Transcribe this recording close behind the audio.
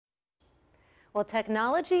Well,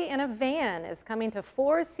 technology in a van is coming to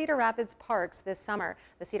 4 Cedar Rapids parks this summer.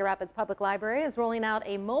 The Cedar Rapids Public Library is rolling out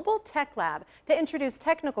a mobile tech lab to introduce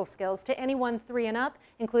technical skills to anyone 3 and up,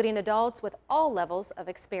 including adults with all levels of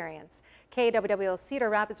experience. KWWL Cedar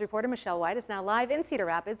Rapids reporter Michelle White is now live in Cedar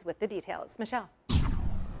Rapids with the details. Michelle.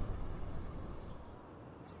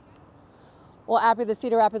 Well, Abby, the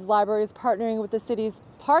Cedar Rapids Library is partnering with the city's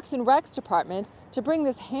Parks and Recs department to bring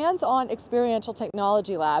this hands-on experiential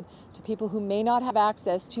technology lab to people who may not have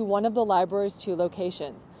access to one of the library's 2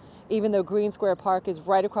 locations. Even though Green Square Park is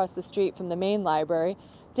right across the street from the main library,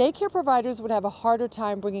 daycare providers would have a harder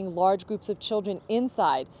time bringing large groups of children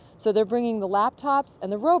inside, so they're bringing the laptops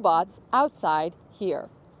and the robots outside here.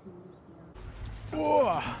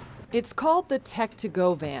 Whoa. It's called the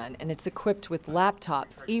Tech2Go van, and it's equipped with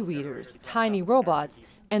laptops, e-readers, tiny robots,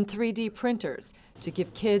 and 3D printers to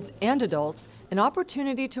give kids and adults an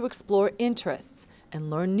opportunity to explore interests and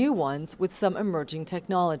learn new ones with some emerging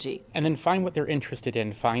technology. And then find what they're interested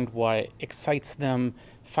in, find what excites them,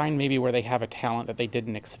 find maybe where they have a talent that they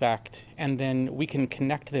didn't expect, and then we can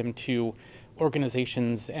connect them to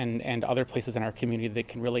organizations and other places in our community that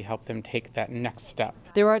can really help them take that next step.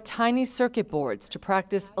 There are tiny circuit boards to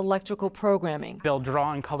practice electrical programming. They'll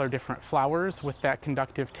draw and color different flowers with that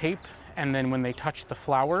conductive tape, and then when they touch the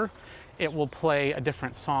flower, it will play a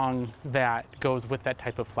different song that goes with that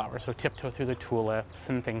type of flower. So Tiptoe Through the Tulips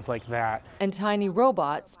and things like that. And tiny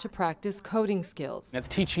robots to practice coding skills. It's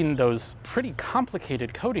teaching those pretty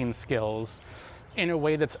complicated coding skills in a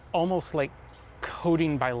way that's almost like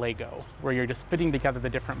coding by Lego, where you're just fitting together the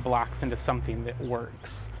different blocks into something that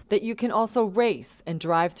works. That you can also race and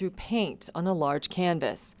drive through paint on a large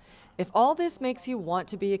canvas. If all this makes you want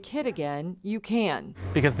to be a kid again, you can.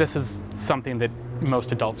 Because this is something that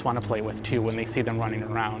most adults want to play with too when they see them running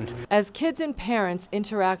around. As kids and parents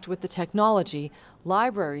interact with the technology,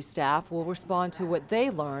 library staff will respond to what they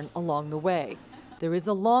learn along the way. There is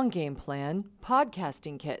a long game plan,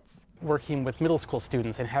 podcasting kits. Working with middle school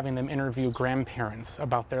students and having them interview grandparents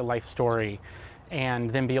about their life story,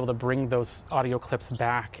 and then be able to bring those audio clips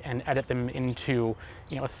back and edit them into,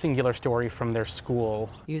 a singular story from their school.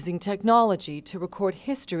 Using technology to record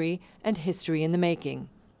history and history in the making.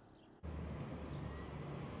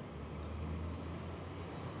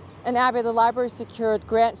 And Abby, the library secured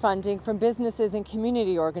grant funding from businesses and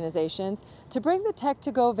community organizations to bring the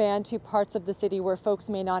Tech2Go van to parts of the city where folks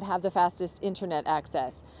may not have the fastest internet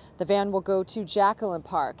access. The van will go to Jacqueline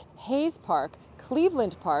Park, Hayes Park,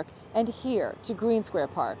 Cleveland Park, and here to Green Square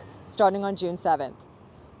Park, starting on June 7th.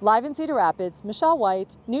 Live in Cedar Rapids, Michelle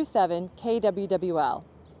White, News 7, KWWL.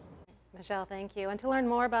 Michelle, thank you. And to learn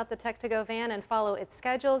more about the Tech2Go van and follow its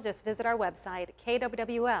schedule, just visit our website,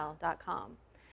 kwwl.com.